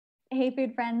Hey,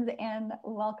 food friends, and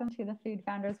welcome to the Food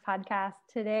Founders Podcast.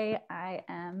 Today, I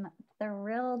am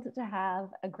thrilled to have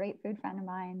a great food friend of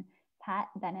mine, Pat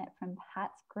Bennett from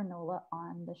Pat's Granola,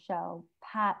 on the show.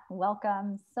 Pat,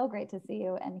 welcome. So great to see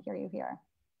you and hear you here.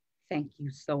 Thank you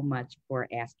so much for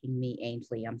asking me,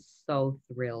 Ainsley. I'm so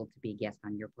thrilled to be a guest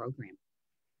on your program.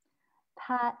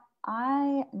 Pat,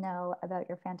 I know about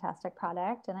your fantastic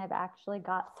product, and I've actually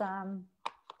got some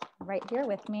right here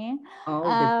with me. Oh,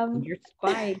 the ginger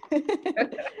spice.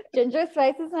 Ginger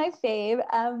spice is my fave.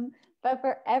 But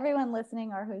for everyone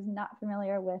listening or who's not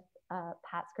familiar with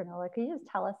Pat's Granola, could you just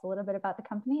tell us a little bit about the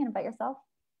company and about yourself?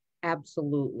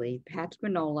 Absolutely. Pat's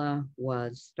Granola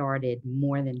was started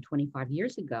more than 25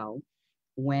 years ago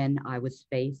when I was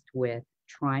faced with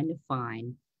trying to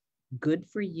find good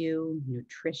for you,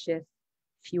 nutritious,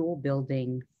 fuel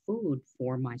building food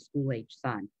for my school age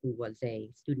son, who was a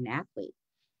student athlete.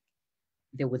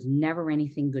 There was never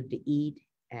anything good to eat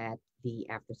at the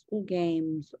after school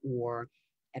games or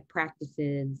at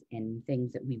practices and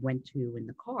things that we went to in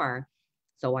the car.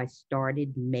 So I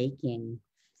started making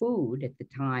food at the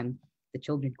time. The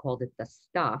children called it the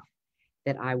stuff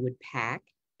that I would pack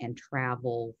and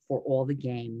travel for all the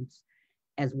games,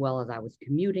 as well as I was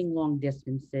commuting long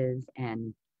distances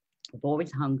and was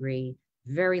always hungry,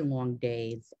 very long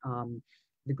days.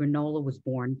 The granola was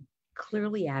born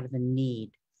clearly out of a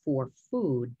need for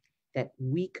food that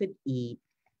we could eat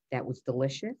that was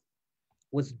delicious,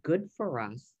 was good for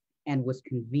us, and was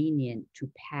convenient to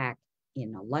pack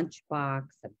in a lunchbox,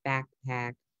 a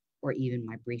backpack, or even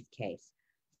my briefcase.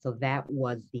 So that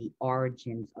was the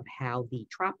origins of how the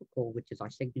tropical, which is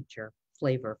our signature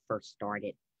flavor, first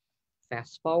started.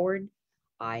 Fast forward,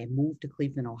 I moved to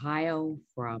Cleveland, Ohio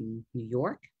from New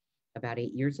York about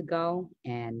 8 years ago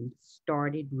and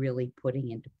started really putting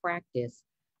into practice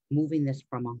moving this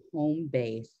from a home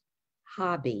based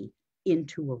hobby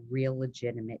into a real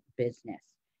legitimate business.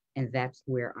 And that's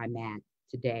where I'm at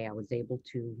today. I was able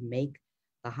to make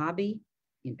the hobby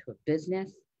into a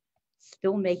business,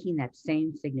 still making that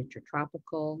same signature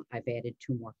tropical. I've added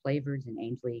two more flavors. And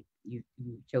Ainsley, you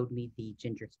showed me the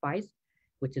ginger spice,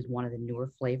 which is one of the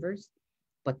newer flavors.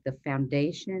 But the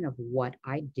foundation of what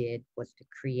I did was to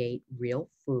create real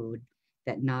food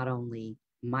that not only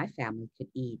my family could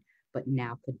eat, but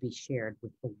now could be shared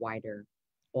with the wider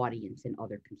audience and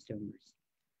other consumers.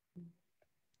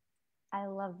 I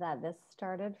love that. This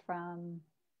started from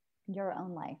your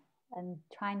own life and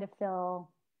trying to fill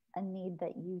a need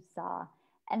that you saw.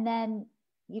 And then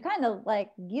you kind of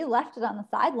like you left it on the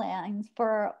sidelines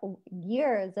for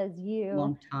years as you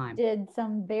Long time. did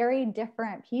some very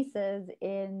different pieces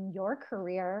in your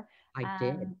career. I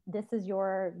did. This is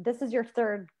your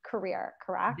third career, This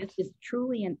correct? is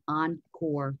truly an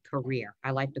encore career.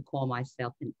 I like to call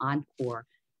myself an encore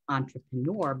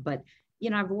entrepreneur, but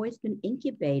I've always been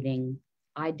incubating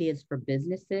ideas for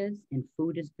businesses, and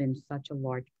food has been such a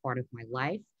large part of my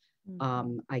life.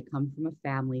 Mm-hmm. I come from a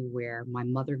family where my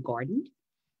mother gardened,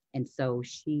 and so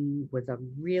she was a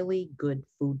really good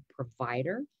food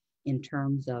provider in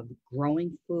terms of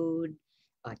growing food,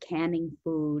 canning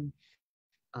food,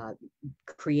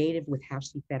 creative with how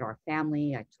she fed our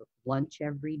family. I took lunch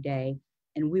every day,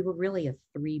 and we were really a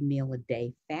 3 meal a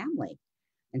day family.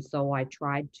 And so I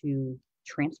tried to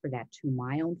transfer that to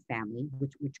my own family,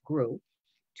 which grew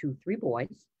to three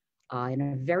boys and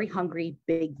a very hungry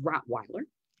big Rottweiler.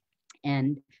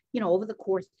 And over the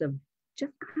course of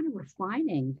just kind of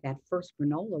refining that first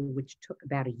granola, which took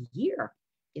about a year,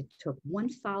 it took one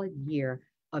solid year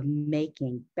of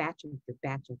making batch after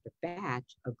batch after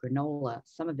batch of granola.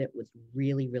 Some of it was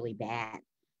really, really bad.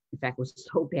 In fact, it was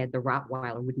so bad the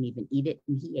Rottweiler wouldn't even eat it,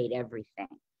 and he ate everything.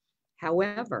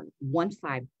 However, once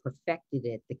I perfected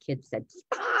it, the kids said,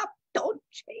 "Stop, don't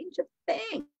change a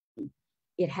thing."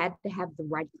 It had to have the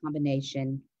right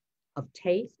combination of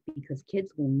taste because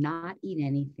kids will not eat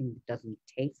anything that doesn't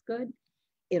taste good.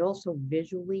 It also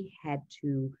visually had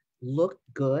to look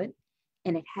good,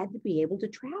 and it had to be able to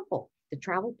travel. The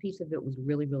travel piece of it was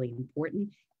really, really important.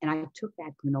 And I took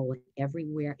that granola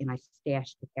everywhere and I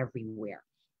stashed it everywhere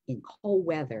in cold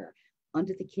weather,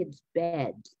 under the kids'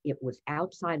 beds. It was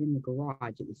outside in the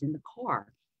garage, it was in the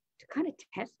car to kind of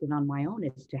test it on my own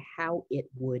as to how it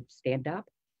would stand up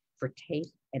for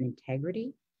taste and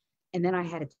integrity. And then I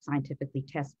had it scientifically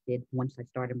tested once I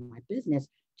started my business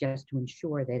just to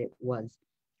ensure that it was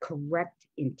correct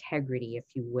integrity, if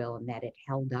you will, and that it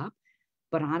held up.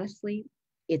 But honestly,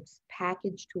 it's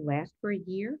packaged to last for a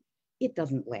year. It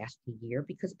doesn't last a year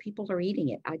because people are eating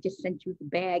it. I just sent you the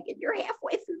bag and you're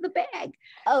halfway through the bag.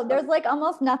 Oh, there's like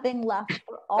almost nothing left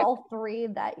for all three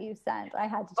that you sent. I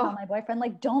had to tell Oh, my boyfriend,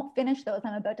 like, don't finish those.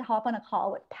 I'm about to hop on a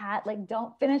call with Pat. Like,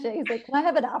 don't finish it. He's like, can I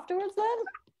have it afterwards then?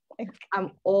 Like,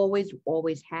 I'm always,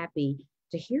 always happy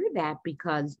to hear that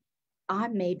because I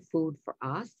made food for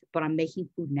us, but I'm making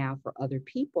food now for other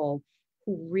people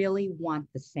who really want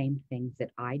the same things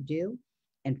that I do.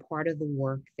 And part of the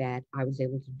work that I was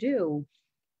able to do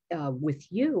with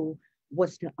you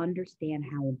was to understand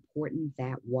how important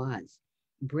that was.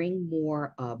 Bring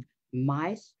more of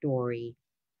my story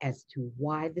as to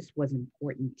why this was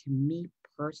important to me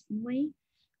personally,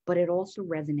 but it also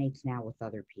resonates now with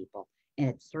other people. And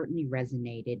it certainly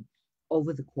resonated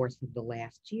over the course of the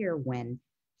last year when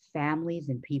families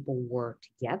and people were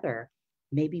together,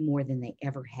 maybe more than they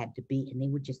ever had to be, and they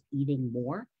were just eating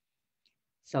more.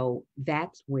 So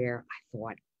that's where I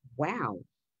thought, wow,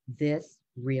 this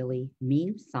really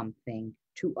means something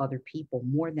to other people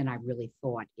more than I really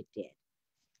thought it did.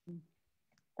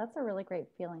 that's a really great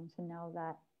feeling to know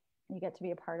that you get to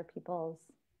be a part of people's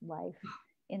life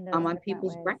in those I'm on different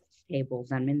people's ways. breakfast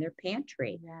tables, I'm in their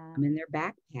pantry, Yeah. I'm in their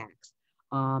backpacks.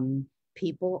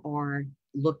 People are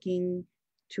looking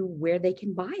to where they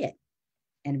can buy it.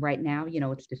 And right now,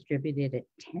 it's distributed at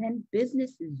 10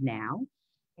 businesses now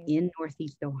in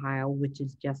Northeast Ohio, which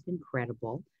is just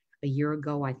incredible. A year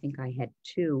ago, I think I had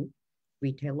two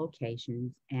retail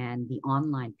locations, and the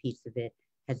online piece of it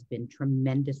has been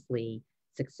tremendously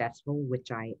successful,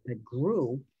 which I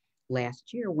grew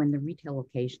last year when the retail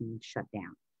location shut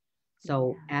down.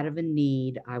 So, Yeah. out of a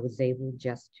need, I was able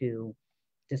just to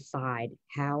decide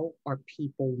how are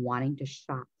people wanting to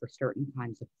shop for certain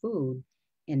kinds of food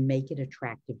and make it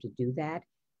attractive to do that.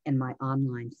 And my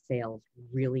online sales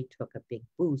really took a big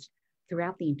boost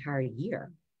throughout the entire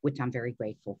year, which I'm very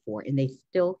grateful for. And they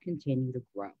still continue to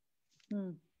grow.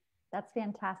 Hmm. That's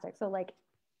fantastic. So, like,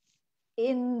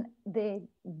 in the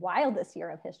wildest year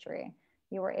of history,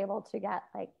 you were able to get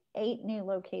like 8 new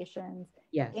locations,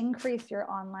 Yes. increase your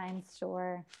online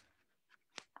store.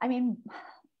 I mean,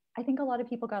 I think a lot of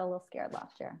people got a little scared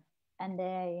last year and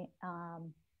they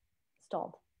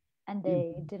stalled and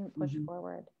they Mm-hmm. didn't push Mm-hmm.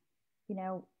 forward.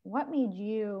 What made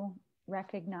you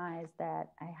recognize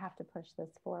that I have to push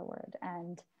this forward?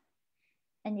 And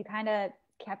you kind of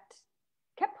kept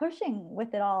pushing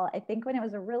with it all. I think when it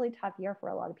was a really tough year for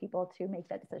a lot of people to make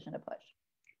that decision to push.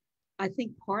 I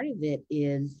think part of it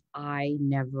is I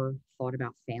never thought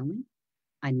about failing.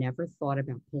 I never thought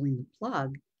about pulling the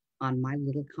plug on my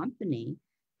little company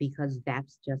because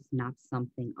that's just not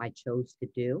something I chose to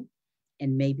do.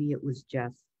 And maybe it was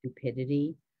just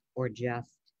stupidity or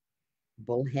just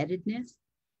bullheadedness,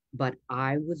 but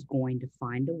I was going to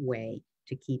find a way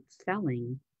to keep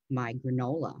selling my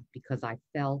granola because I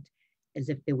felt as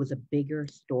if there was a bigger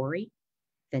story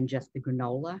than just the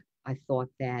granola. I thought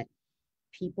that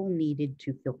people needed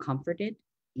to feel comforted.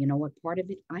 You know what? Part of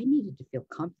it, I needed to feel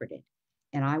comforted.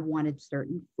 And I wanted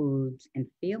certain foods and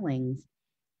feelings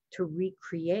to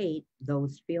recreate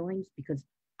those feelings because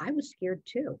I was scared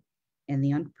too. And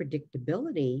the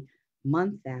unpredictability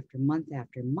month after month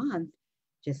after month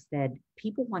just said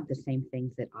people want the same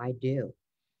things that I do.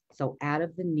 So, out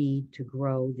of the need to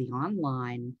grow the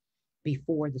online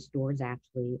before the stores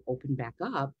actually opened back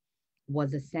up,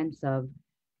 was a sense of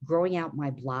growing out my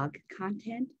blog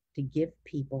content to give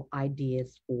people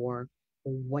ideas for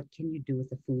well, what can you do with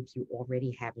the foods you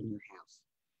already have in your house.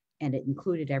 And it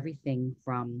included everything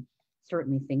from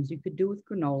certainly things you could do with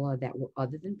granola that were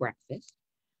other than breakfast,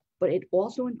 but it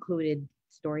also included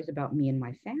stories about me and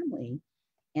my family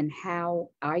and how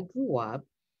I grew up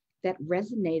that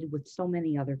resonated with so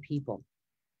many other people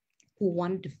who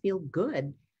wanted to feel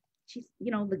good.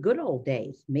 The good old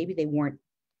days. Maybe they weren't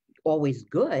always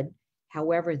good.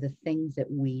 However, the things that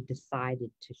we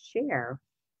decided to share,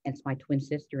 and it's my twin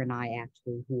sister and I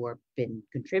actually who have been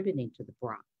contributing to the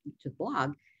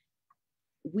blog,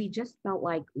 we just felt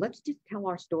like let's just tell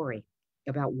our story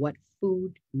about what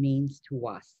food means to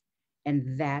us.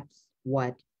 And that's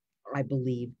what I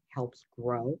believe helps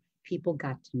grow. People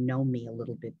got to know me a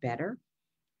little bit better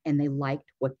and they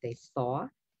liked what they saw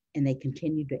and they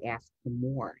continued to ask for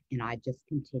more. And I just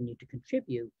continued to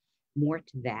contribute more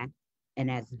to that. And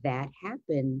as that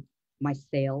happened, my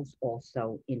sales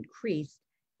also increased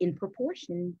in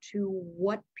proportion to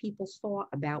what people saw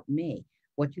about me.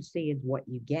 What you see is what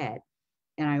you get.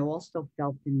 And I also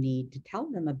felt the need to tell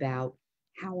them about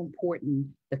how important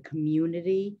the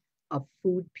community of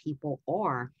food people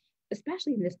are,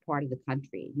 especially in this part of the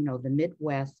country. The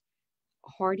Midwest,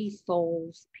 hearty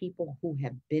souls, people who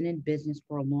have been in business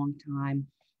for a long time.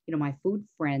 My food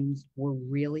friends were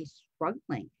really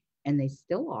struggling, and they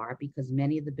still are because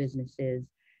many of the businesses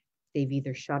They've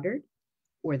either shuttered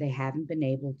or they haven't been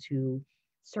able to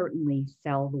certainly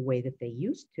sell the way that they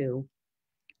used to.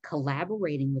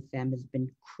 Collaborating with them has been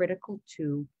critical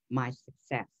to my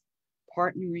success.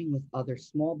 Partnering with other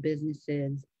small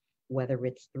businesses, whether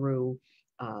it's through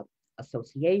uh,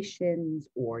 associations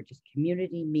or just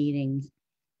community meetings,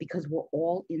 because we're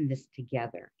all in this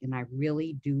together. And I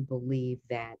really do believe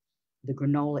that the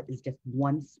granola is just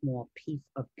one small piece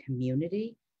of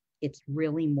community. It's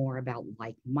really more about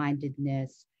like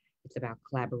mindedness, it's about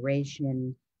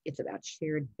collaboration, it's about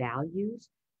shared values.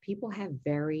 People have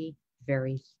very,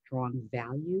 very strong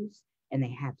values and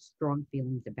they have strong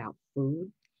feelings about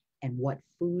food and what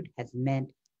food has meant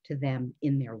to them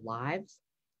in their lives.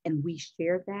 And we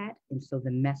share that. And so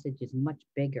the message is much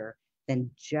bigger than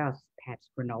just Pat's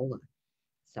granola.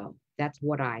 So that's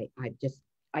what I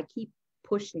keep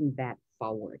pushing that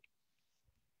forward.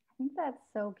 I think that's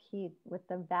so key with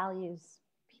the values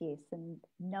piece and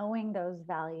knowing those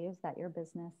values that your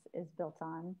business is built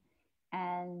on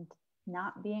and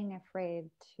not being afraid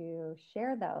to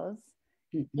share those,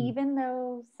 Mm-mm. even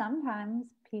though sometimes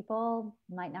people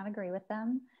might not agree with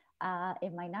them.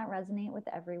 It might not resonate with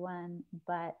everyone,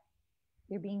 but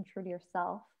you're being true to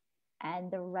yourself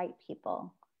and the right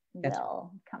people That's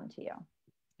will come to you.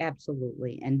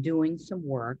 absolutely. And doing some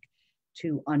work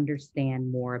to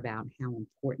understand more about how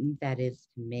important that is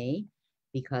to me,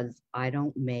 because I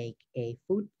don't make a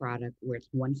food product where it's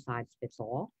one size fits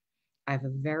all. I have a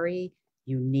very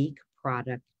unique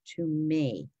product to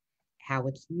me, how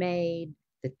it's made,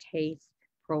 the taste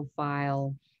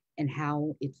profile, and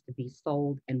how it's to be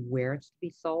sold and where it's to be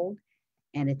sold.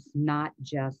 And it's not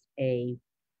just a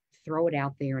throw it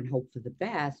out there and hope for the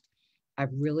best.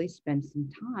 I've really spent some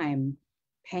time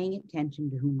paying attention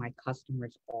to who my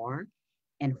customers are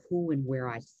and who and where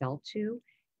I sell to.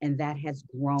 And that has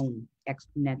grown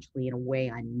exponentially in a way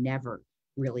I never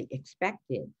really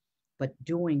expected. But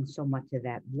doing so much of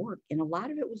that work, and a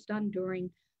lot of it was done during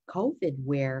COVID,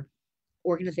 where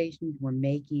organizations were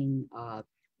making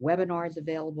webinars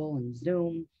available and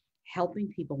Zoom, helping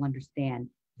people understand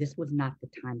this was not the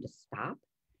time to stop.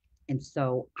 And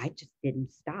so I just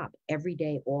didn't stop every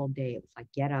day, all day. It was like,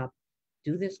 get up,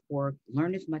 do this work,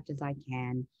 learn as much as I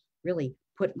can, really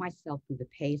put myself through the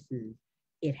paces.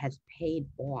 It has paid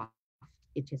off.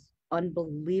 It just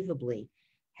unbelievably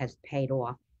has paid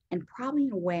off. And probably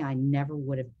in a way I never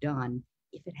would have done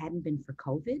if it hadn't been for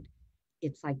COVID.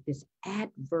 It's like this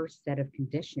adverse set of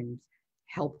conditions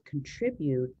helped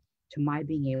contribute to my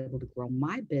being able to grow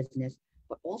my business,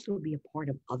 but also be a part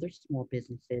of other small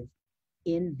businesses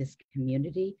in this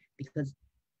community because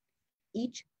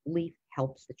each leaf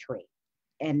helps the tree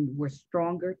and we're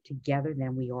stronger together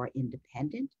than we are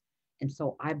independent. And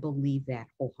so I believe that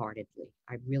wholeheartedly.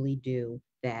 I really do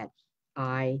that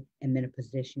I am in a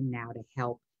position now to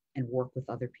help and work with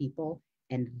other people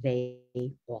and they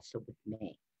also with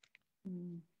me.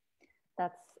 Mm.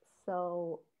 That's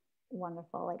so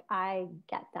wonderful. Like I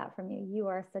get that from you. You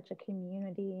are such a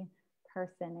community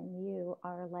person and you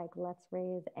are like, let's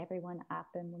raise everyone up.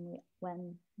 And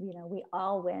when we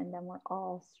all win, then we're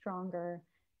all stronger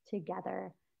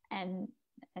together. And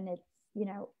it's,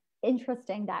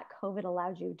 interesting that COVID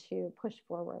allowed you to push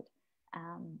forward.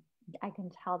 Um, I can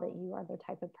tell that you are the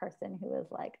type of person who is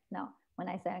like, no, when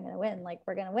I say I'm going to win, like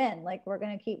we're going to win, like we're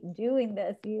going to keep doing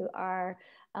this. You are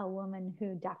a woman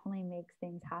who definitely makes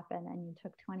things happen. And you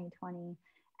took 2020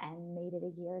 and made it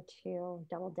a year to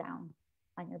double down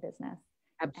on your business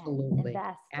and Absolutely.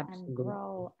 invest and Absolutely.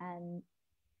 grow. And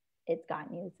it's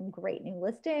gotten you some great new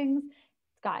listings.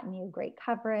 It's gotten you great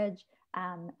coverage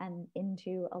and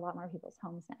into a lot more people's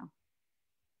homes now.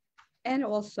 And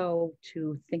also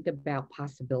to think about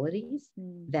possibilities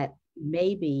Mm. that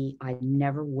maybe I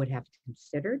never would have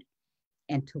considered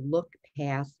and to look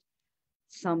past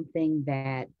something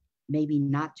that maybe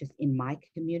not just in my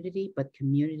community, but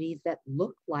communities that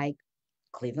look like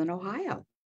Cleveland, Ohio,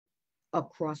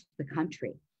 across the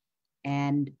country.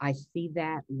 And I see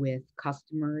that with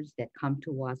customers that come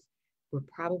to us. We're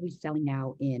probably selling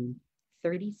now in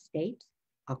 30 states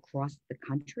across the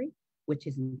country, which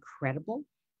is incredible.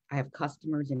 I have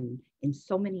customers in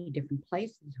so many different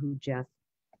places who just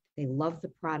they love the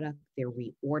product, they're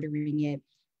reordering it,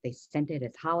 they sent it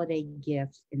as holiday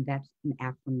gifts, and that's an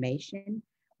affirmation.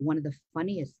 One of the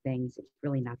funniest things, it's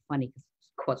really not funny because it's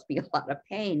caused me a lot of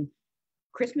pain.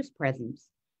 Christmas presents.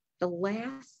 The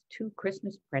last two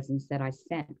Christmas presents that I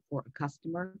sent for a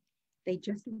customer, they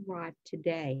just arrived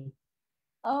today.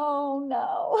 Oh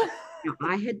no. Now,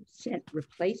 I had sent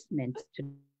replacements to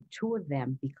two of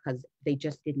them because they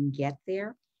just didn't get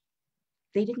there.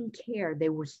 They didn't care. They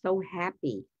were so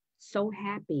happy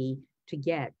to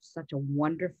get such a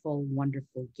wonderful,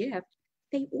 wonderful gift,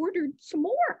 they ordered some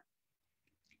more.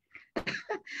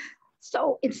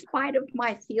 So in spite of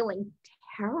my feeling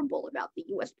terrible about the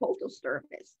US Postal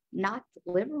Service not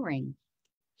delivering,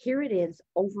 here it is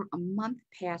over a month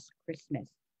past Christmas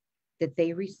that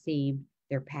they received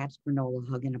their Pat's Granola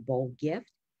Hug in a Bowl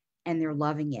gift, and they're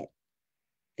loving it.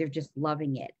 They're just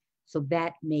loving it. So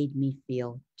that made me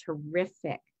feel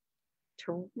terrific,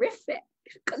 terrific,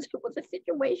 because it was a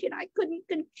situation I couldn't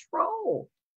control.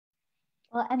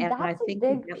 Well, and And I that's a think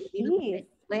big that piece.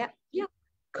 yeah,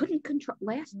 couldn't control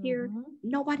last year.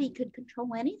 Nobody could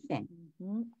control anything.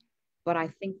 But I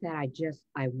think that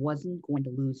I wasn't going to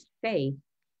lose faith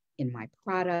in my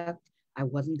product. I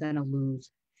wasn't going to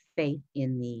lose faith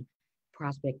in the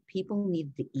prospect. People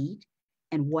needed to eat.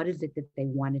 And what is it that they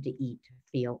wanted to eat to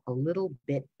feel a little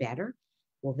bit better?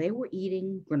 Well, they were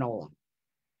eating granola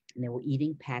and they were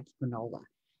eating Pat's granola.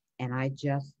 And I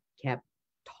just kept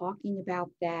talking about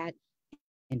that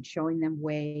and showing them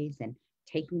ways and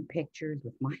taking pictures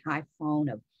with my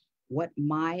iPhone of what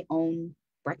my own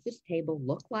breakfast table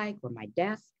looked like or my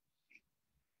desk.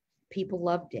 People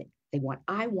loved it.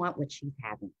 I want what she's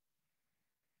having.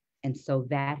 And so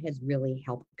that has really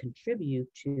helped contribute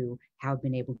to how I've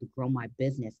been able to grow my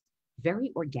business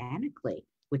very organically,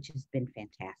 which has been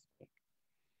fantastic.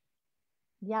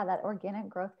 Yeah, that organic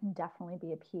growth can definitely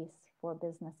be a piece for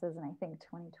businesses. And I think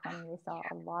 2020, we saw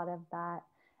a lot of that.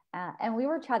 And we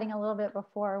were chatting a little bit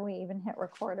before we even hit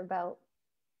record about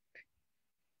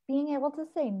being able to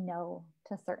say no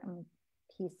to certain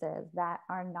pieces that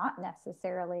are not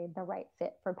necessarily the right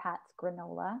fit for Pat's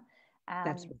granola.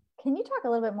 That's Can you talk a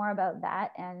little bit more about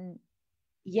that? And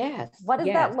yes, what does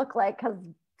yes. that look like? Because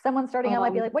someone starting out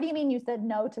might be like, what do you mean you said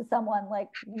no to someone? Like,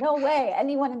 no way,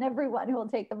 anyone and everyone who will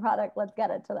take the product, let's get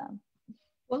it to them.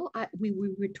 Well, we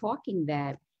were talking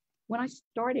that when I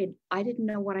started, I didn't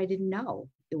know what I didn't know.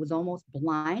 It was almost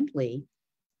blindly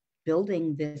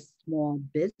building this small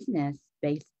business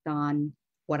based on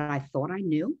what I thought I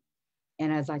knew.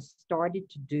 And as I started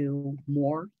to do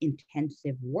more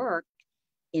intensive work,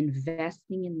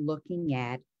 investing and looking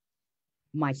at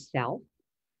myself,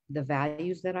 the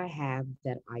values that I have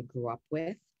that I grew up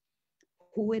with,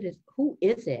 who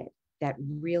is it that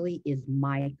really is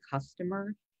my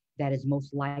customer that is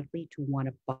most likely to want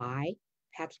to buy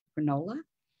Pat's granola,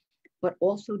 but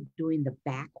also doing the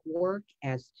back work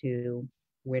as to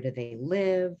where do they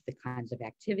live, the kinds of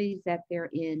activities that they're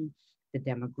in, the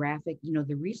demographic,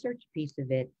 the research piece of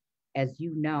it, as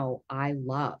you know, I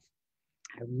love.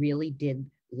 I really did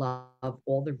love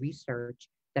all the research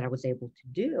that I was able to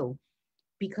do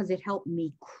because it helped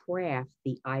me craft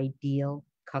the ideal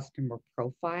customer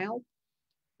profile.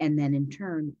 And then in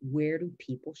turn, where do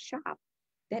people shop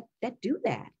that do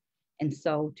that? And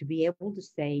so to be able to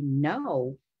say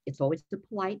no, it's always a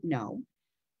polite no,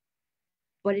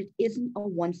 but it isn't a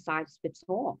one size fits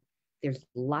all. There's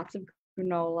lots of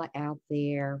granola out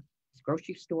there. There's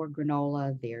grocery store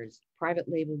granola, there's private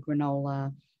label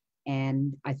granola.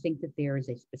 And I think that there is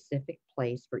a specific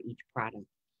place for each product.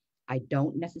 I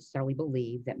don't necessarily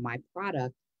believe that my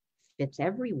product fits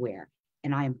everywhere,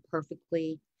 and I am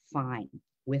perfectly fine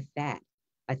with that.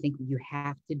 I think you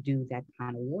have to do that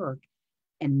kind of work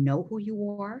and know who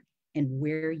you are and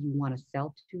where you want to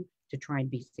sell to try and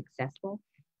be successful.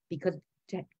 Because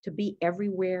to be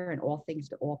everywhere and all things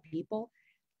to all people,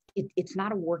 it's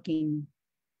not a working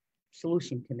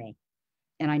solution to me.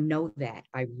 And I know that.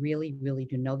 I really, really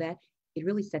do know that. It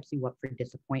really sets you up for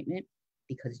disappointment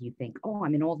because you think, oh,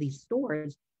 I'm in all these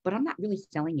stores, but I'm not really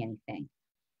selling anything.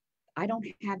 I don't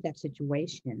have that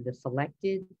situation. The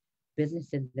selected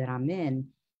businesses that I'm in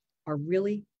are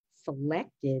really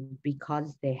selected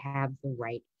because they have the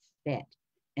right fit.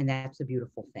 And that's a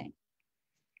beautiful thing.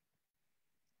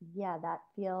 Yeah, that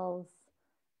feels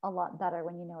a lot better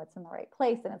when you know it's in the right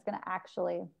place and it's going to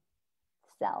actually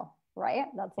sell, right?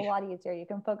 That's a lot easier. You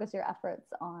can focus your efforts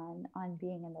on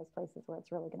being in those places where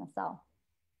it's really going to sell.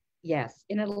 Yes,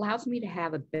 and it allows me to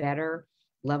have a better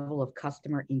level of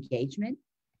customer engagement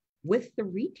with the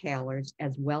retailers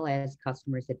as well as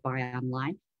customers that buy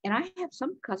online. And I have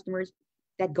some customers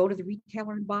that go to the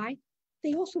retailer and buy.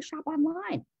 They also shop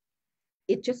online.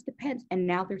 It just depends. And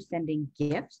now they're sending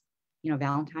gifts.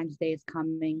 Valentine's Day is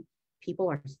coming.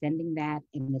 People are sending that.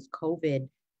 And as COVID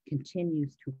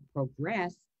continues to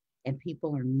progress and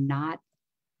people are not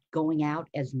going out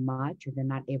as much or they're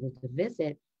not able to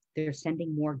visit, they're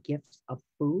sending more gifts of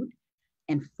food.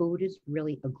 And food is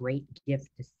really a great gift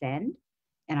to send.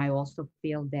 And I also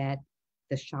feel that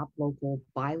the shop local,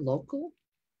 buy local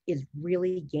is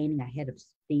really gaining a head of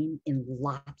steam in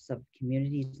lots of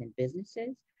communities and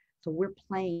businesses. So we're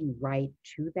playing right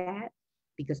to that.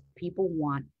 because people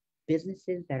want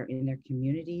businesses that are in their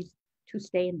communities to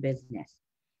stay in business.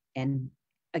 And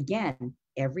again,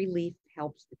 every leaf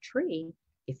helps the tree.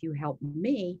 If you help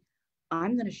me,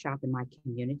 I'm going to shop in my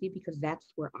community because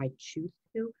that's where I choose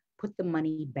to put the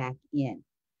money back in.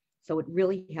 So it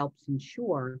really helps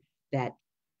ensure that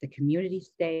the community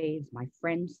stays, my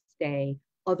friends stay,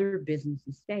 other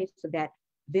businesses stay, so that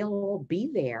they'll all be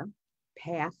there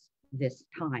past this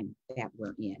time that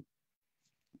we're in.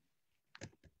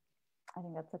 I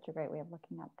think that's such a great way of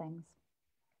looking at things.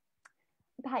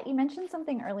 Pat, you mentioned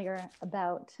something earlier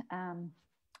about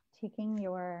taking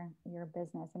your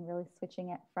business and really switching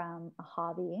it from a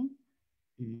hobby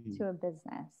to a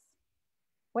business.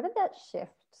 What did that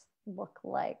shift look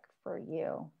like for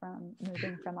you from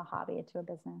moving from a hobby to a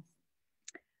business?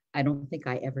 I don't think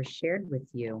I ever shared with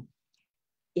you.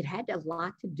 It had a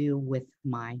lot to do with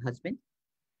my husband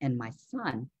and my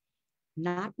son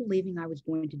not believing I was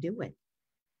going to do it.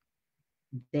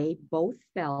 They both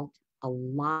felt a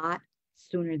lot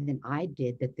sooner than I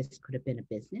did that this could have been a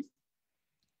business.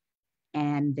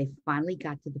 And they finally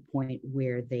got to the point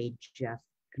where they just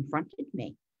confronted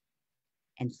me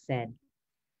and said,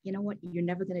 you know what, you're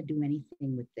never going to do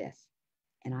anything with this.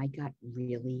 And I got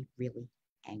really, really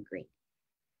angry.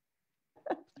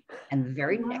 And the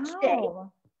very next day,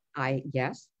 I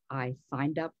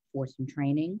signed up for some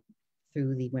training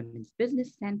through the Women's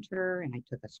Business Center, and I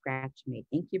took a Scratch Made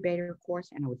Incubator course,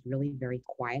 and I was really very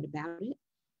quiet about it.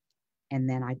 And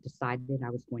then I decided I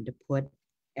was going to put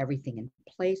everything in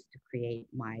place to create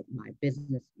my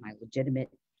business, my legitimate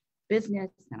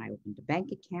business, and I opened a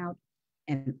bank account,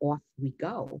 and off we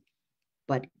go.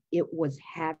 But it was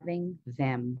having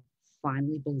them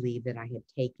finally believe that I had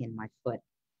taken my foot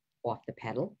off the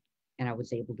pedal and I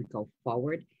was able to go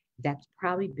forward. That's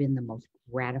probably been the most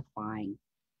gratifying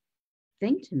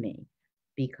thing to me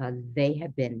because they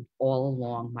have been all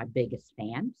along my biggest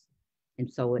fans. And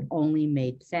so it only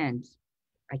made sense.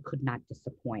 I could not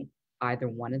disappoint either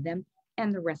one of them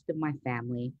and the rest of my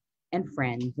family and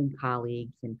friends and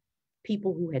colleagues and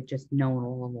people who had just known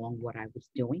all along what I was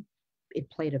doing. It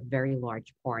played a very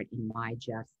large part in my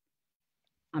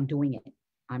I'm doing it.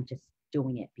 I'm just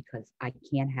doing it because I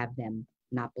can't have them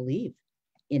not believe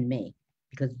in me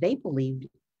because they believed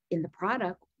in the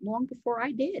product long before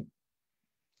I did.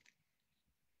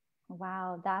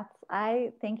 Wow,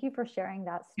 I thank you for sharing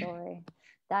that story.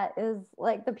 That is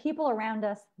like the people around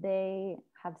us, they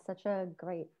have such a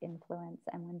great influence.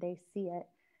 And when they see it,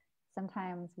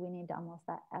 sometimes we need almost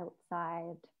that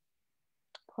outside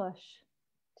push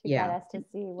to get us to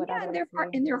see what others see.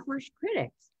 And they're harsh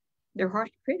critics. They're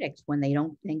harsh critics when they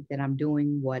don't think that I'm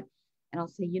doing what, and I'll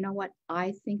say, you know what?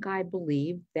 I think I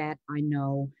believe that I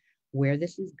know where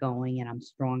this is going and I'm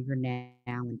stronger now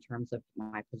in terms of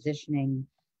my positioning,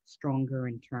 stronger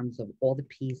in terms of all the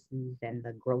pieces and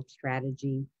the growth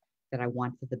strategy that I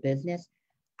want for the business.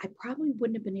 I probably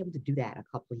wouldn't have been able to do that a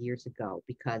couple of years ago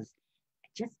because I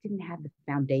just didn't have the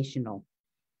foundational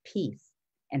piece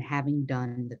and having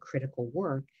done the critical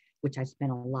work, which I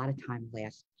spent a lot of time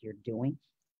last year doing.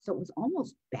 So it was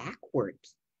almost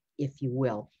backwards, if you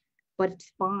will, but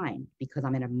it's fine because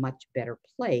I'm in a much better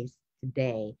place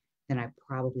today than I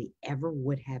probably ever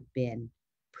would have been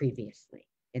previously.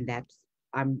 And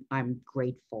I'm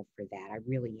grateful for that. I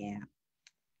really am.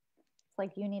 It's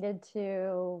like you needed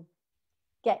to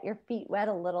get your feet wet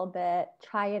a little bit,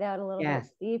 try it out a little bit,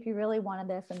 see if you really wanted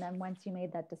this. And then once you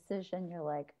made that decision, you're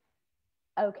like,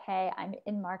 okay, I'm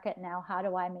in market now. How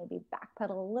do I maybe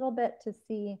backpedal a little bit to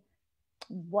see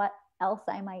what else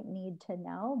I might need to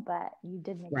know? But you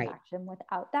did make traction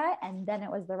without that. And then it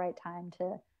was the right time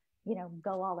to,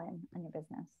 go all in on your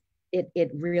business.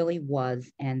 It really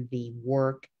was. And the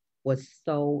work was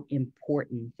so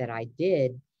important that I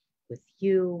did with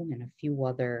you and a few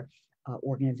other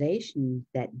organizations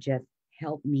that just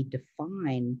helped me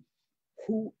define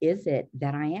who is it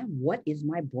that I am? What is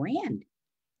my brand?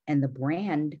 And the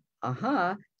brand,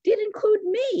 did include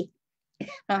me.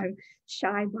 I'm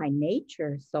shy by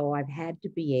nature, so I've had to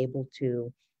be able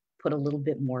to put a little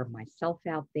bit more of myself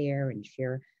out there and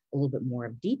share a little bit more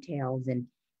of details. And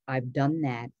I've done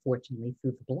that, fortunately,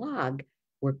 through the blog,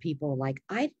 where people are like,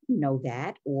 I didn't know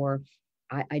that, or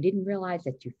I didn't realize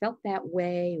that you felt that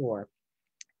way, or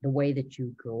the way that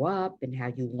you grew up and how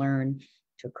you learn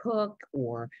to cook,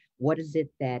 or what is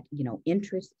it that,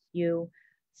 interests you.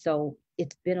 So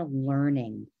it's been a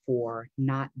learning for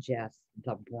not just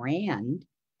the brand,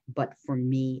 but for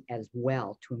me as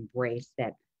well to embrace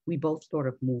that we both sort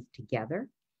of moved together,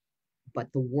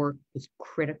 but the work was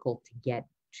critical to get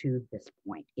to this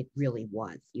point. It really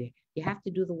was. You have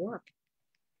to do the work.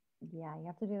 Yeah, you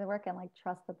have to do the work and like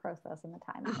trust the process and the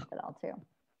timing of it all too.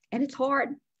 And it's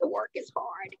hard. The work is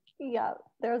hard. Yeah,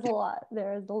 there's a lot.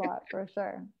 There is a lot for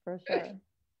sure. For sure.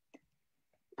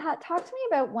 Pat, talk to me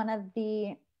about one of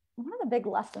the big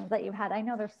lessons that you've had. I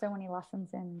know there's so many lessons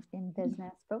in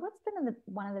business, but what's been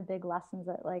one of the big lessons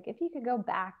that, like, if you could go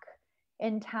back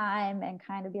in time and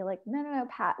kind of be like, no, no, no,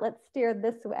 Pat, let's steer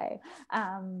this way,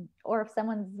 or if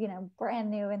someone's brand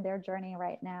new in their journey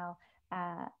right now,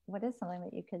 what is something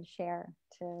that you could share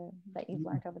that you've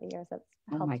learned over the years that's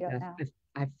Oh my helped you out gosh.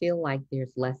 now? I feel like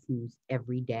there's lessons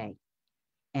every day.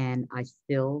 And I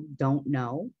still don't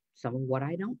know some of what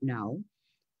I don't know,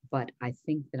 but I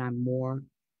think that I'm more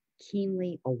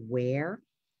keenly aware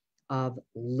of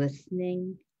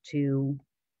listening to,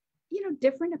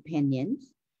 different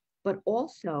opinions, but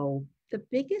also the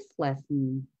biggest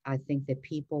lesson I think that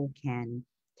people can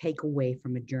take away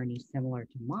from a journey similar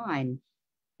to mine,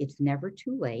 it's never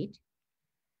too late.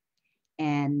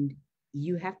 And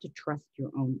you have to trust your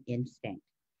own instinct.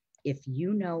 If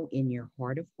you know in your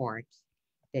heart of hearts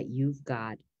that you've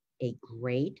got a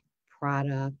great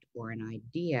product or an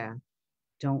idea,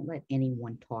 don't let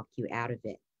anyone talk you out of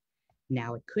it.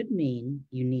 Now, it could mean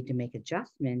you need to make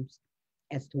adjustments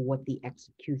as to what the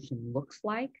execution looks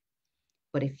like.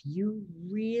 But if you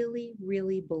really,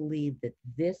 really believe that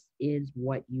this is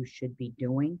what you should be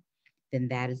doing, then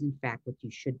that is in fact what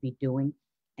you should be doing,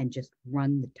 and just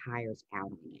run the tires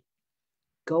out on it.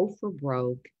 Go for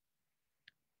broke.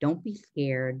 Don't be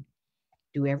scared.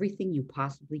 Do everything you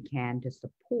possibly can to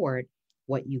support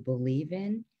what you believe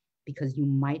in, because you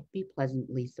might be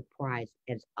pleasantly surprised,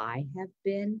 as I have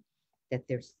been, that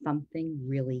there's something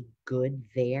really good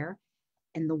there.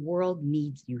 And the world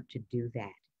needs you to do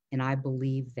that. And I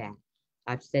believe that.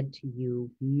 I've said to you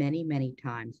many, many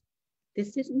times,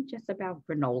 this isn't just about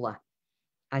granola.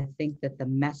 I think that the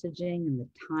messaging and the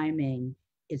timing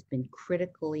has been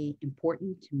critically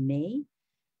important to me.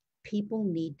 People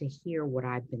need to hear what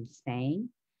I've been saying.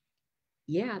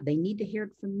 Yeah, they need to hear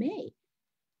it from me,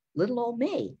 little old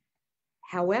me.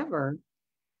 However,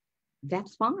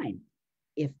 that's fine.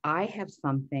 If I have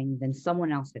something, then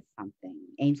someone else has something.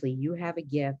 Ainsley, you have a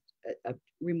gift, a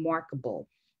remarkable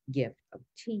gift of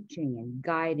teaching and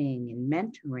guiding and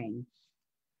mentoring.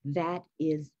 That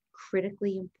is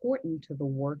critically important to the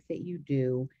work that you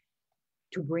do,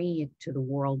 to bring it to the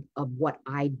world of what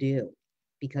I do,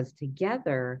 because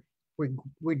together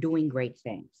we're doing great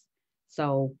things.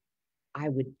 So I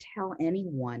would tell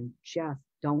anyone, just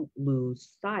don't lose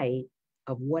sight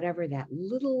of whatever that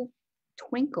little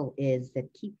twinkle is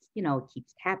that keeps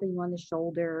tapping you on the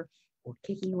shoulder or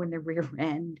kicking you in the rear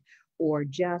end, or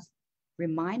just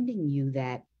reminding you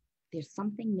that there's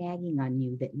something nagging on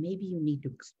you that maybe you need to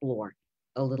explore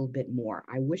a little bit more.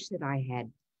 I wish that I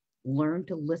had learned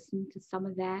to listen to some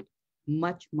of that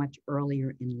much, much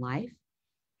earlier in life.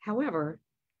 However,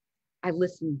 I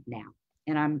listen now,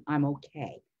 and I'm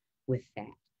okay with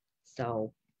that.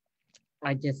 So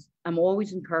I'm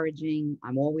always encouraging.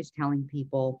 I'm always telling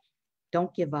people,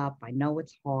 don't give up. I know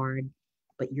it's hard,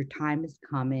 but your time is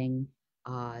coming.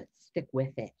 Stick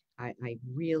with it. I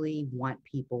really want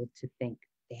people to think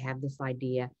they have this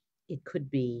idea. It could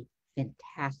be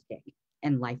fantastic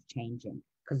and life changing,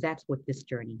 because that's what this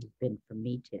journey has been for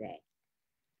me today.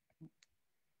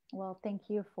 Well, thank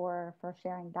you for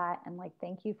sharing that, and like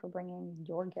thank you for bringing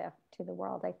your gift to the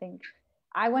world. I think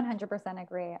I 100%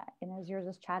 agree. And as you're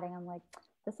just chatting, I'm like,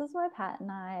 this is why Pat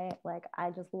and I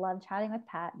just love chatting with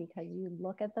Pat, because you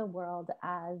look at the world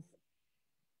as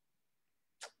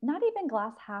not even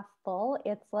glass half full.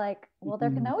 It's like, well, there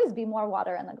can Mm-mm. always be more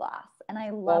water in the glass. And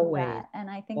I love Always, that. And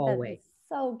I think that is always.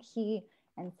 so key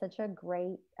and such a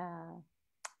great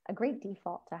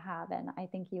default to have. And I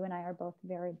think you and I are both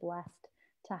very blessed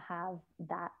to have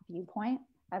that viewpoint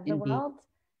of the Indeed. world.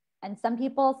 And some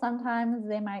people, sometimes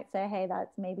they might say, hey,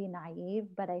 that's maybe naive,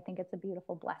 but I think it's a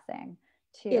beautiful blessing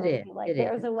It to is. be like, It is.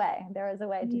 there is a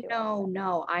way to do it. No,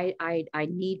 no. I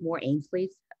need more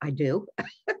Ainsleys. I do.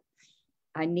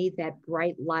 I need that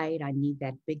bright light. I need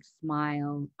that big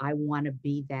smile. I want to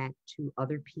be that to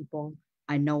other people.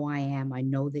 I know I am. I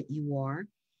know that you are.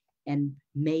 And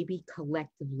maybe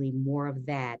collectively, more of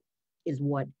that is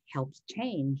what helps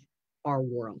change our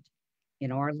world.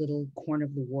 In our little corner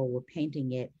of the world, we're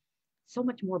painting it so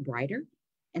much more brighter.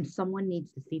 And someone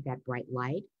needs to see that bright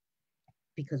light,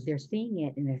 because they're seeing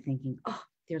it and they're thinking, oh,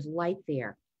 there's light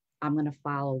there. I'm going to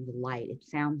follow the light. It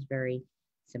sounds very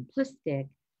simplistic.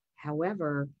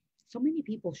 However, so many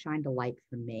people shine the light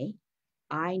for me.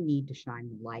 I need to shine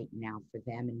the light now for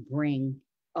them and bring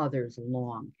others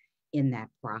along in that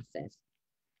process.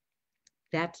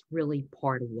 That's really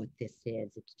part of what this is.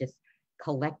 It's just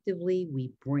collectively,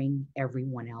 we bring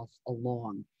everyone else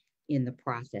along in the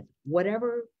process,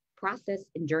 whatever process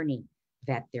and journey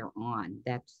that they're on.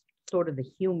 That's sort of the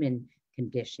human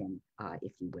condition,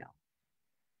 if you will.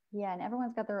 Yeah, and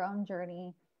everyone's got their own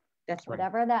journey, That's right.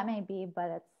 whatever that may be, but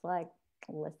it's like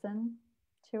listen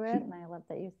to it. And I love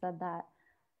that you said that.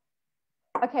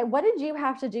 Okay, what did you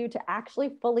have to do to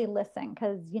actually fully listen?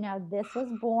 Because, this was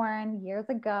born years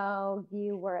ago.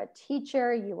 You were a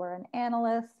teacher, you were an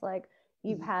analyst, like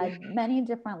you've had many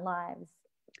different lives,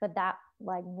 but that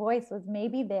like voice was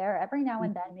maybe there every now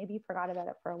and then. Maybe you forgot about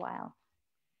it for a while.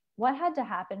 What had to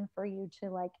happen for you to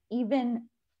like even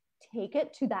take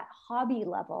it to that hobby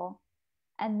level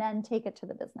and then take it to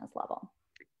the business level?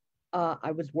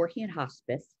 I was working in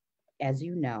hospice, as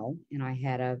you know, and I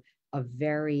had a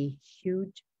very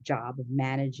huge job of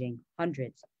managing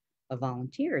hundreds of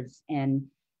volunteers. And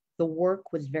the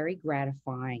work was very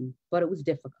gratifying, but it was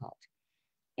difficult.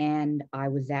 And I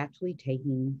was actually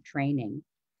taking training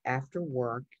after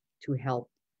work to help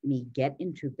me get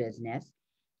into business.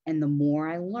 And the more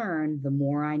I learned, the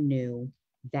more I knew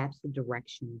that's the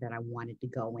direction that I wanted to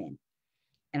go in.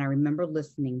 And I remember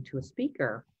listening to a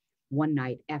speaker one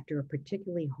night after a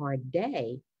particularly hard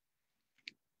day.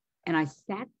 And I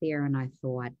sat there and I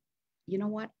thought, you know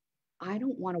what? I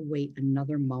don't want to wait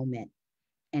another moment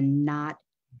and not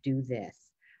do this.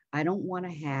 I don't want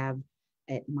to have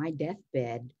at my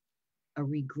deathbed a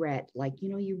regret like,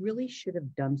 you really should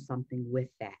have done something with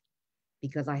that.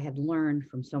 Because I had learned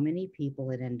from so many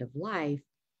people at end of life,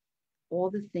 all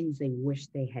the things they wish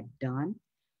they had done.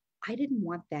 I didn't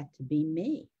want that to be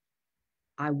me.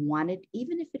 I wanted,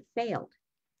 even if it failed,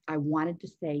 I wanted to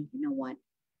say, you know what?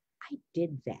 I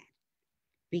did that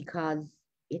because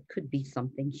it could be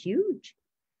something huge.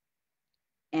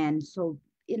 And so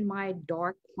in my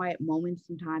dark, quiet moments,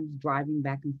 sometimes driving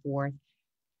back and forth,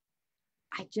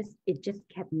 it just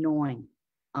kept gnawing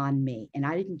on me. And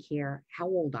I didn't care how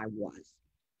old I was.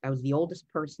 I was the oldest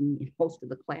person in most of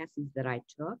the classes that I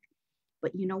took.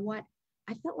 But you know what?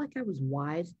 I felt like I was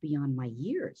wise beyond my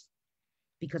years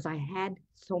because I had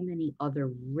so many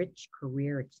other rich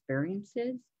career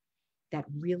experiences that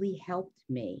really helped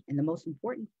me. And the most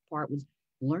important part was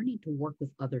learning to work with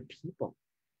other people.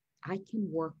 I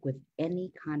can work with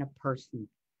any kind of person,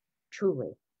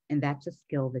 truly. And that's a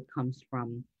skill that comes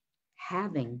from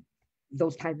having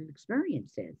those type of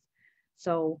experiences.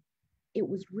 So it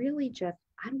was really just,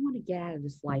 I don't want to get out of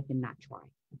this life and not try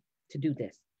to do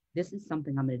this. This is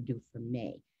something I'm going to do for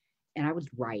me. And I was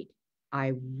right.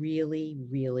 I really,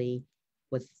 really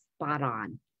was spot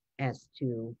on as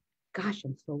to, gosh,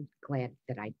 I'm so glad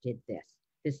that I did this.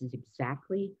 This is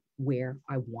exactly where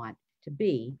I want to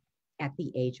be at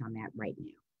the age I'm at right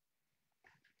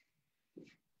now.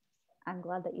 I'm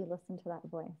glad that you listened to that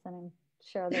voice. And I'm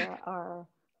sure there are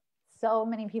so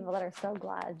many people that are so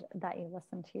glad that you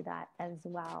listened to that as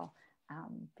well.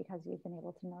 Because you've been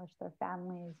able to nourish their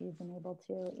families. You've been able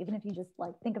to, even if you just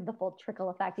like think of the full trickle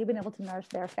effect, you've been able to nourish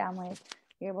their families.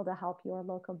 You're able to help your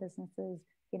local businesses,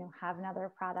 have another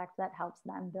product that helps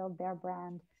them build their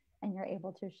brand. And you're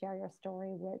able to share your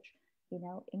story, which,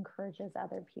 encourages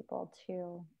other people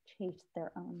to chase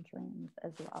their own dreams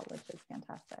as well, which is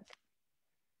fantastic.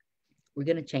 We're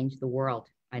going to change the world.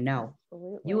 I know.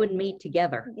 Absolutely. You and me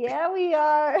together. Yeah, we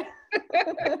are.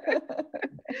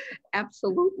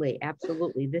 Absolutely.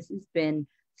 Absolutely. This has been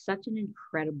such an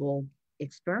incredible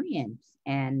experience.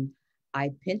 And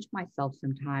I pinch myself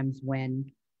sometimes when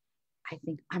I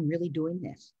think I'm really doing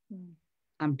this.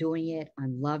 I'm doing it.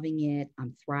 I'm loving it.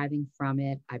 I'm thriving from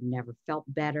it. I've never felt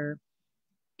better.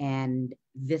 And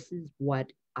this is what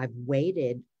I've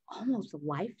waited almost a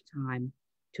lifetime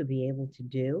to be able to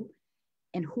do.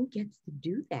 And who gets to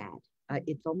do that?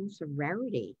 It's almost a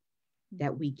rarity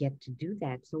that we get to do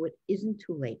that. So it isn't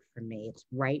too late for me. It's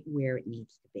right where it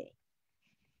needs to be.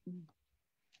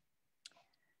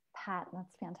 Pat,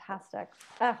 that's fantastic.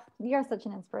 You're such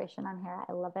an inspiration on here.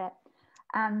 I love it.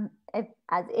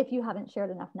 If you haven't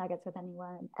shared enough nuggets with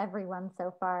everyone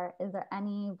so far, is there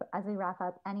any, as we wrap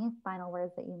up, any final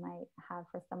words that you might have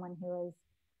for someone who is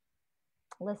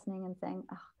listening and saying,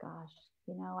 oh gosh,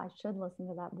 I should listen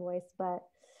to that voice, but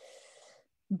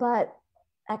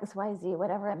XYZ,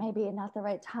 whatever it may be, not the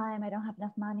right time. I don't have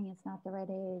enough money. It's not the right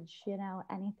age,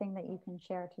 anything that you can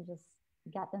share to just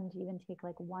get them to even take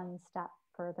like one step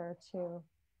further to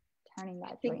turning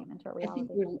that dream into a reality. I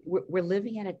think we're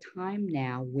living at a time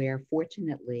now where,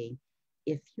 fortunately,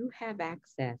 if you have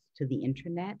access to the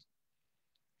internet,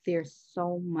 there's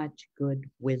so much good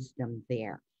wisdom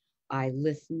there. I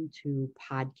listen to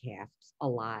podcasts a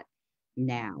lot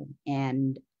now,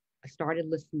 and I started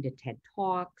listening to TED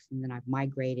Talks, and then I've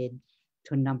migrated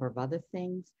to a number of other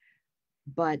things.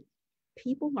 But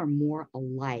people are more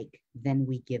alike than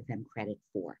we give them credit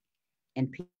for.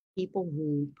 And people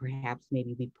who perhaps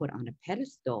maybe we put on a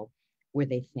pedestal where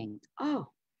they think, oh,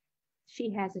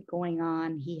 she has it going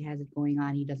on, he has it going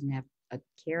on, he doesn't have a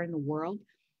care in the world.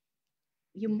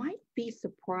 You might be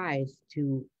surprised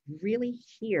to really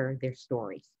hear their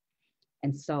stories.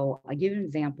 And so I'll give you an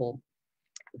example.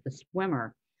 The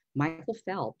swimmer, Michael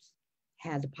Phelps,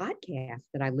 has a podcast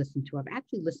that I listen to. I've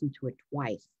actually listened to it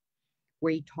twice,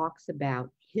 where he talks about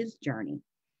his journey.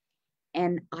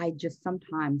 And I just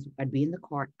sometimes, I'd be in the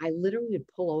car, I literally would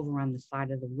pull over on the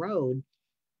side of the road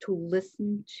to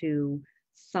listen to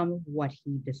some of what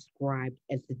he described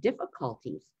as the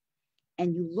difficulties.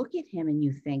 And you look at him and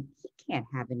you think, he can't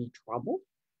have any trouble.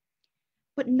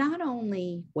 But not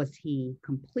only was he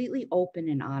completely open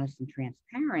and honest and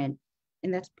transparent,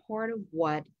 and that's part of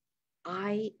what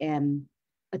I am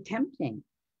attempting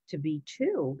to be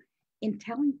too, in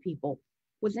telling people,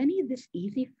 was any of this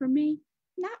easy for me?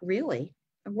 Not really.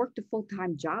 I worked a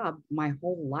full-time job my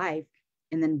whole life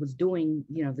and then was doing,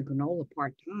 the granola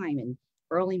part-time and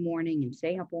early morning and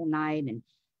staying up all night and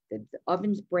the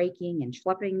oven's breaking and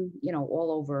schlepping,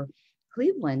 all over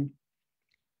Cleveland.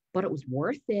 But it was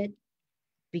worth it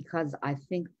because I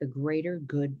think the greater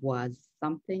good was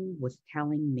something was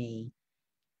telling me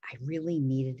I really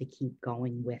needed to keep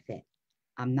going with it.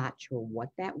 I'm not sure what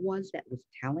that was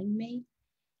telling me,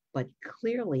 but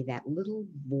clearly that little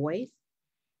voice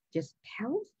just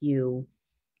tells you,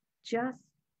 just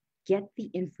get the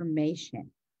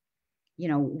information.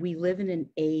 We live in an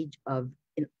age of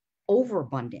an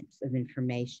overabundance of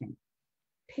information.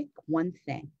 Pick one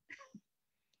thing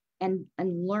and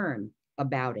learn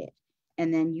about it.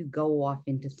 And then you go off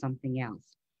into something else.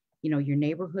 Your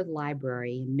neighborhood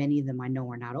library, and many of them I know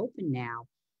are not open now,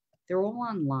 they're all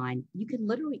online. You can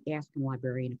literally ask a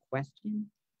librarian a question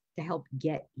to help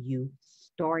get you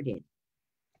started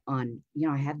on,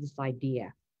 I have this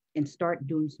idea, and start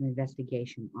doing some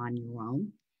investigation on your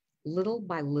own, little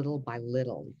by little by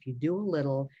little. If you do a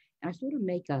little, and I sort of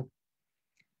make a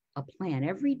plan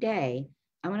every day,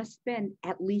 I'm going to spend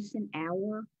at least an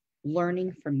hour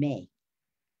learning from me,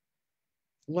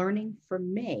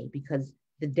 because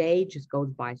the day just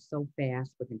goes by so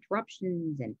fast with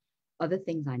interruptions and other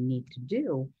things I need to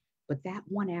do. But that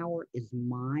 1 hour is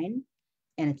mine,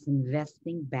 and it's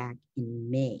investing back in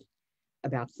me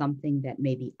about something that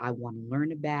maybe I want to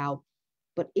learn about,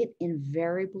 but it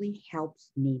invariably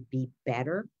helps me be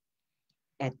better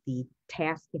at the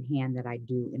task at hand that I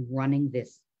do in running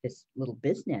this little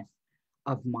business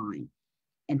of mine.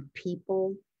 And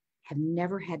people have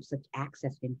never had such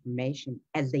access to information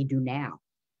as they do now.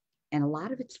 And a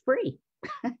lot of it's free.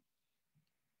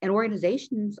 And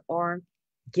organizations are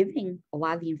giving a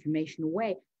lot of the information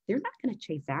away. They're not going to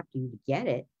chase after you to get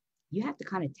it. You have to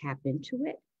kind of tap into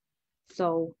it.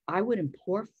 So I would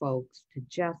implore folks to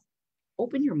just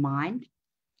open your mind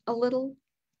a little,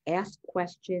 ask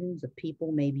questions of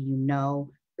people maybe or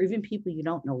even people you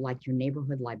don't know, like your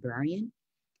neighborhood librarian.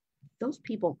 Those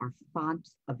people are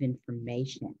fonts of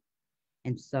information.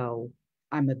 And so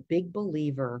I'm a big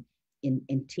believer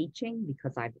in teaching,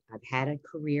 because I've had a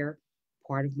career.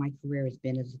 Part of my career has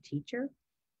been as a teacher.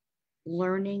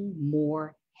 Learning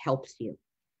more helps you.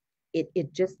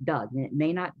 It just does. And it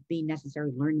may not be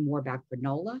necessarily learning more about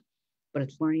granola, but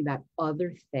it's learning about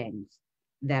other things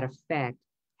that affect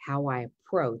how I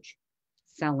approach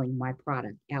selling my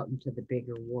product out into the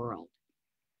bigger world.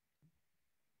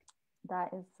 That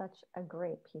is such a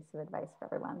great piece of advice for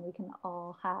everyone. We can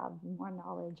all have more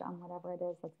knowledge on whatever it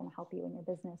is that's going to help you in your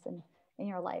business and in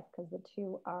your life, because the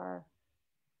two are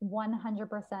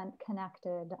 100%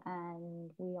 connected,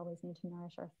 and we always need to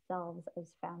nourish ourselves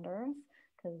as founders,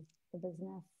 because the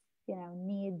business,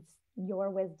 needs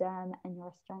your wisdom and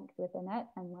your strength within it.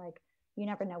 And you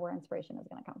never know where inspiration is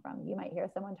going to come from. You might hear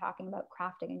someone talking about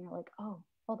crafting and you're like, oh,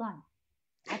 hold on,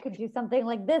 I could do something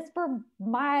like this for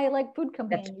my food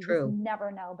company. That's and you true. Just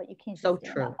never know, but you can't just so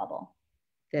stay true. in that bubble.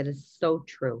 That is so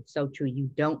true. So true. You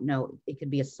don't know. It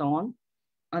could be a song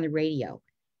on the radio,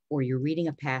 or you're reading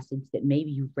a passage that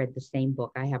maybe you've read the same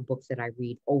book. I have books that I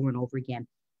read over and over again,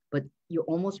 but you're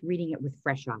almost reading it with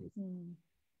fresh eyes.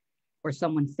 Or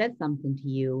someone said something to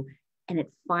you and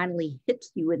it finally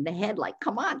hits you in the head, like,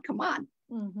 come on.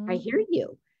 I hear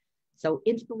you. So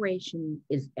inspiration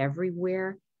is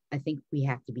everywhere. I think we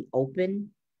have to be open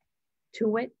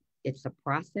to it. It's a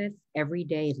process. Every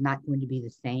day is not going to be the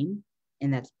same.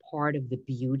 And that's part of the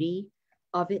beauty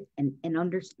of it. And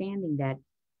understanding that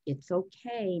it's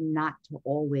okay not to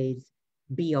always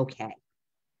be okay.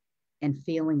 And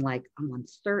feeling like I'm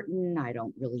uncertain, I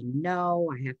don't really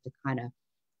know, I have to kind of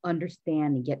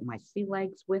understand and get my sea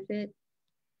legs with it.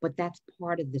 But that's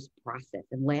part of this process.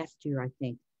 And last year, I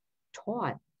think,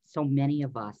 taught so many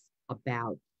of us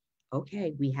about,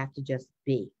 okay, we have to just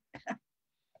be. Yeah,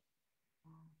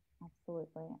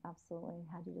 absolutely. Absolutely.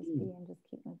 How to just be Mm. and just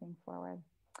keep moving forward.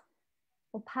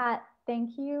 Well, Pat,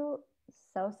 thank you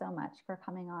so much for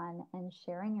coming on and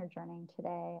sharing your journey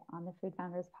today on the Food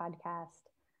Founders podcast.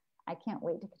 I can't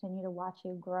wait to continue to watch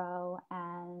you grow.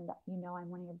 And I'm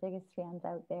one of your biggest fans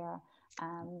out there.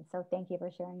 So thank you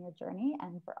for sharing your journey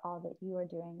and for all that you are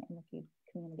doing in the food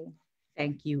community.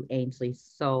 Thank you, Ainsley,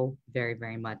 so very,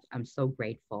 very much. I'm so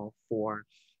grateful for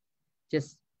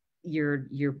just your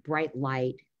bright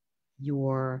light,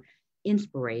 your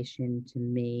inspiration to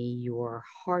me, your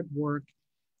hard work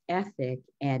ethic,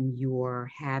 and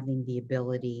your having the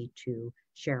ability to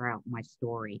share out my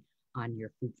story on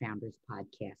your Food Founders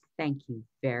podcast. Thank you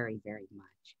very, very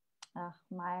much. Oh,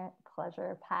 my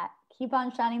pleasure, Pat. Keep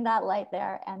on shining that light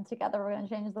there, and together we're going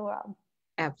to change the world.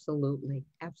 Absolutely.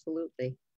 Absolutely.